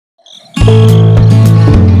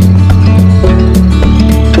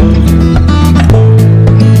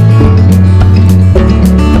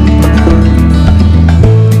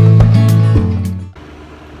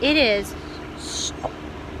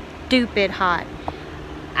stupid hot.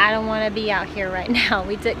 I don't want to be out here right now.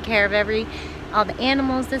 We took care of all the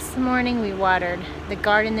animals this morning. We watered the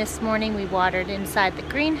garden this morning. We watered inside the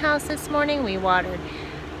greenhouse this morning. We watered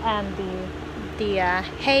the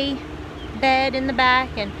hay bed in the back,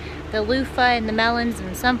 and the loofah and the melons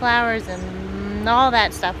and sunflowers and all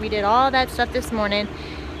that stuff. We did all that stuff this morning.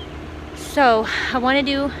 So I want to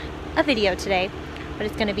do a video today, but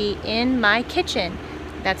it's going to be in my kitchen.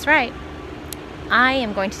 That's right. I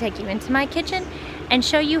am going to take you into my kitchen and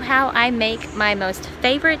show you how I make my most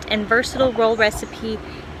favorite and versatile roll recipe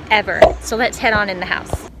ever. So let's head on in the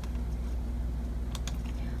house.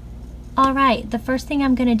 Alright, the first thing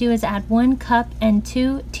I'm going to do is add 1 cup and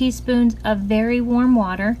 2 teaspoons of very warm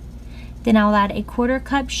water. Then I'll add a 1/4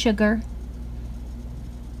 cup sugar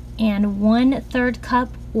and 1/3 cup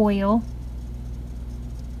oil.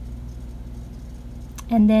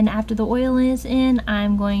 And then after the oil is in,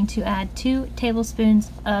 I'm going to add 2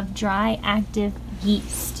 tablespoons of dry active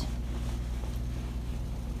yeast.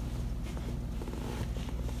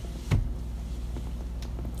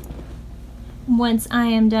 Once I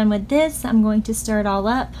am done with this, I'm going to stir it all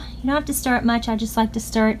up. You don't have to stir it much. I just like to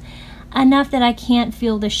stir it enough that I can't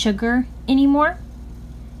feel the sugar anymore.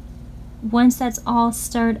 Once that's all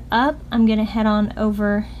stirred up, I'm going to head on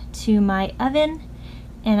over to my oven,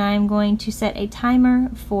 and I'm going to set a timer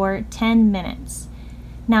for 10 minutes.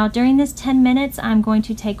 Now during this 10 minutes, I'm going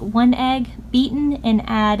to take 1 egg beaten and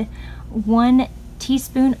add 1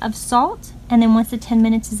 teaspoon of salt, and then once the 10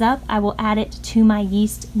 minutes is up, I will add it to my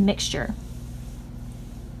yeast mixture.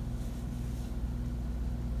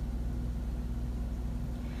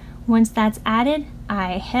 Once that's added,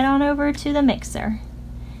 I head on over to the mixer.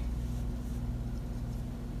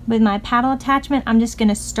 With my paddle attachment, I'm just going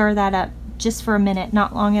to stir that up just for a minute,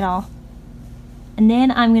 not long at all. And then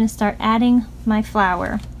I'm going to start adding my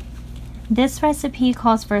flour. This recipe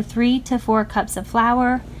calls for 3 to 4 cups of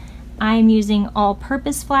flour. I'm using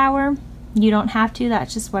all-purpose flour. You don't have to,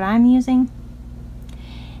 that's just what I'm using.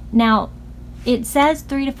 Now, it says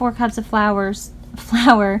 3 to 4 cups of flour.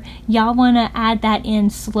 Y'all want to add that in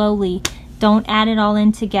slowly. Don't add it all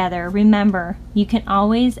in together. Remember, you can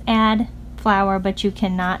always add flour, but you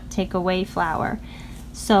cannot take away flour.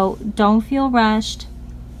 So don't feel rushed,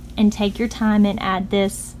 and take your time and add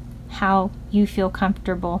this how you feel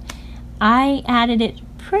comfortable. I added it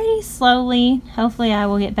pretty slowly. Hopefully I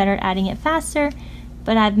will get better at adding it faster,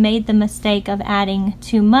 but I've made the mistake of adding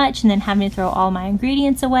too much and then having to throw all my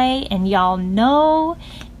ingredients away, and y'all know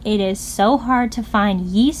it is so hard to find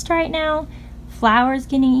yeast right now. Flour is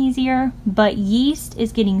getting easier, but yeast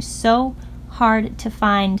is getting so hard to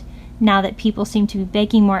find now that people seem to be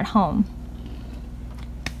baking more at home.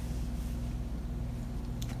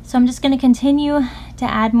 So I'm just going to continue to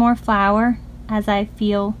add more flour as I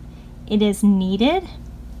feel it is needed.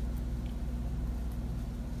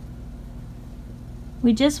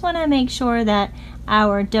 We just want to make sure that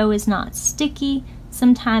our dough is not sticky.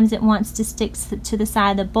 Sometimes it wants to stick to the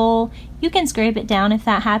side of the bowl. You can scrape it down if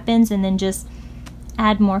that happens, and then just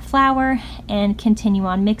add more flour and continue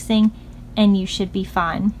on mixing, and you should be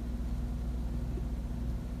fine.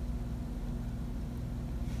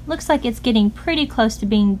 Looks like it's getting pretty close to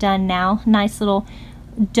being done now. Nice little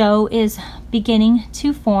dough is beginning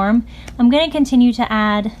to form. I'm going to continue to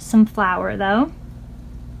add some flour though.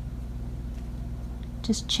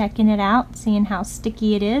 Just checking it out, seeing how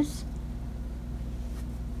sticky it is.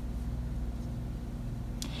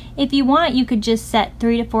 If you want, you could just set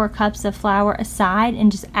 3 to 4 cups of flour aside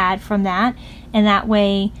and just add from that, and that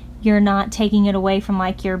way you're not taking it away from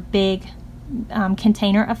like your big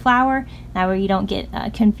container of flour. That way you don't get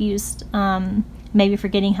confused, maybe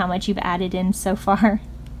forgetting how much you've added in so far.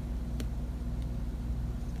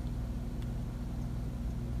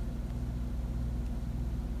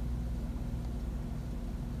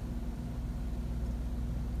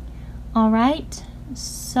 Alright,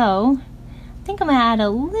 so I think I'm going to add a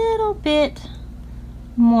little bit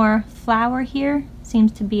more flour here.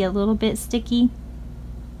 Seems to be a little bit sticky.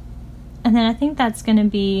 And then I think that's going to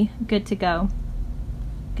be good to go.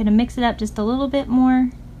 Going to mix it up just a little bit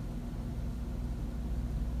more.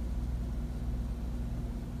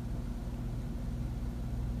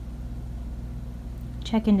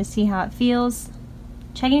 Checking to see how it feels.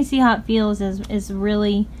 Checking to see how it feels is a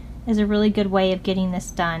really good way of getting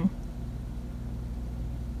this done.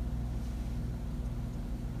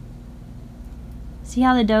 See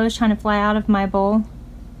how the dough is trying to fly out of my bowl?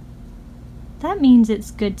 That means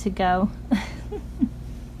it's good to go.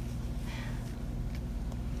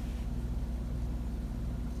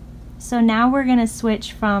 So now we're going to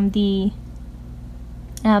switch from the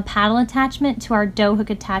paddle attachment to our dough hook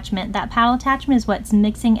attachment. That paddle attachment is what's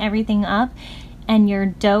mixing everything up, and your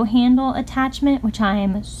dough handle attachment, which I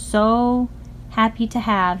am so happy to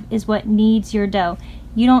have, is what kneads your dough.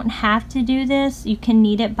 You don't have to do this, you can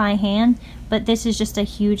knead it by hand, but this is just a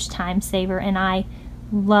huge time saver, and I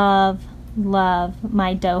love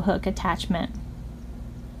my dough hook attachment.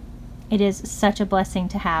 It is such a blessing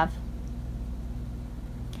to have.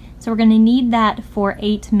 So we're going to knead that for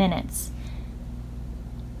 8 minutes.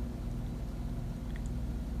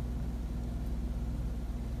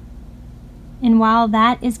 And while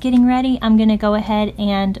that is getting ready, I'm going to go ahead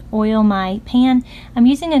and oil my pan. I'm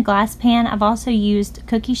using a glass pan. I've also used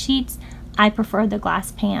cookie sheets. I prefer the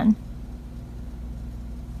glass pan.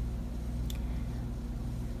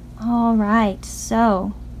 All right,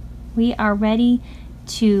 so we are ready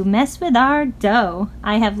to mess with our dough.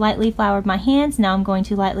 I have lightly floured my hands. Now I'm going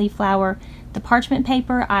to lightly flour the parchment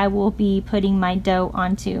paper I will be putting my dough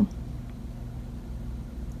onto.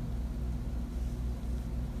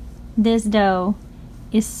 This dough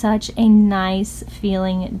is such a nice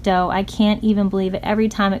feeling dough. I can't even believe it. Every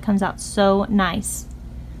time it comes out so nice.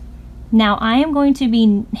 Now I am going to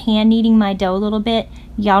be hand kneading my dough a little bit.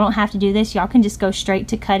 Y'all don't have to do this. Y'all can just go straight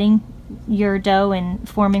to cutting your dough and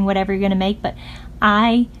forming whatever you're going to make, but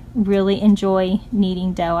I really enjoy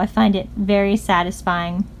kneading dough. I find it very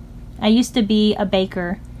satisfying. I used to be a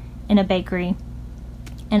baker in a bakery,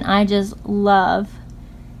 and I just love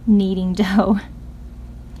kneading dough.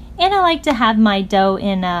 And I like to have my dough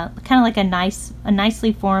in a kind of like a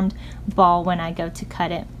nicely formed ball when I go to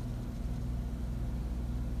cut it.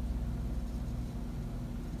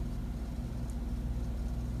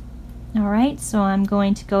 Alright, so I'm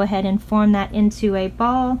going to go ahead and form that into a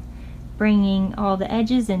ball, bringing all the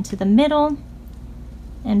edges into the middle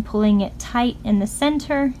and pulling it tight in the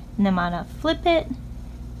center, and then I'm going to flip it,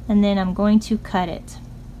 and then I'm going to cut it.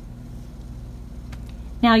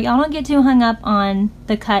 Now y'all don't get too hung up on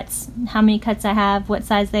the cuts, how many cuts I have, what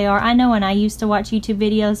size they are. I know when I used to watch YouTube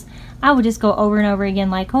videos, I would just go over and over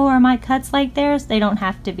again like, oh, are my cuts like theirs? They don't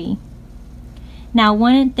have to be. Now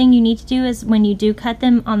one thing you need to do is when you do cut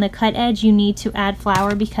them on the cut edge, you need to add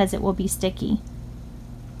flour because it will be sticky.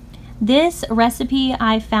 This recipe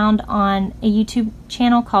I found on a YouTube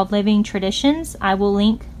channel called Living Traditions. I will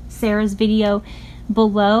link Sarah's video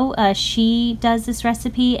below. She does this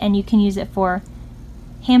recipe, and you can use it for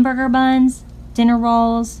hamburger buns, dinner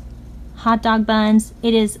rolls, hot dog buns.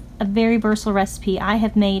 It is a very versatile recipe. I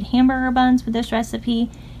have made hamburger buns with this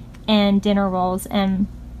recipe and dinner rolls, and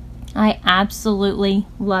I absolutely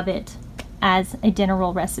love it as a dinner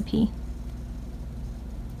roll recipe.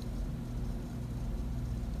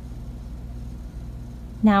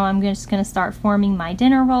 Now I'm just going to start forming my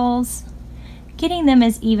dinner rolls, getting them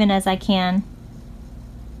as even as I can.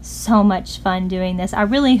 So much fun doing this. I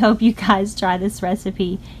really hope you guys try this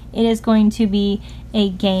recipe. It is going to be a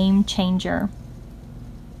game changer.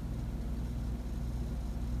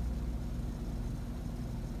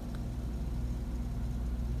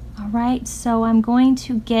 Alright, so I'm going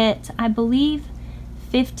to get, I believe,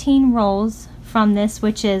 15 rolls from this,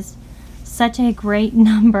 which is such a great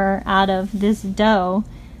number out of this dough.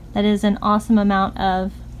 That is an awesome amount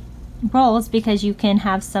of rolls because you can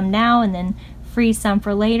have some now and then freeze some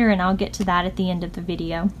for later, and I'll get to that at the end of the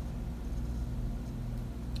video.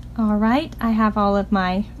 Alright, I have all of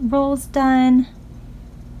my rolls done.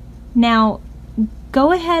 Now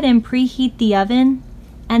go ahead and preheat the oven,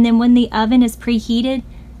 and then when the oven is preheated,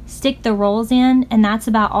 stick the rolls in, and that's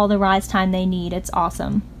about all the rise time they need. It's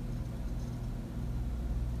awesome.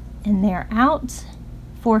 And they're out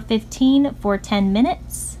for 10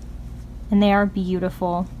 minutes, and they are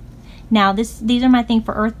beautiful. Now these are my thing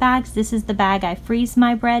for earth bags. This is the bag I freeze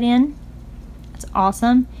my bread in. It's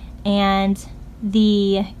awesome. And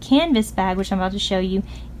the canvas bag, which I'm about to show you,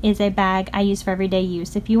 is a bag I use for everyday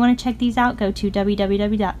use. If you want to check these out, go to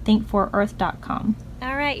www.think4earth.com.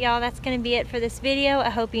 Alright y'all, that's going to be it for this video. I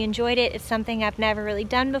hope you enjoyed it. It's something I've never really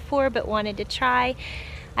done before but wanted to try.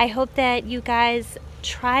 I hope that you guys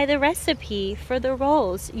try the recipe for the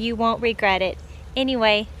rolls. You won't regret it.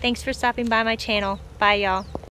 Anyway, thanks for stopping by my channel. Bye y'all.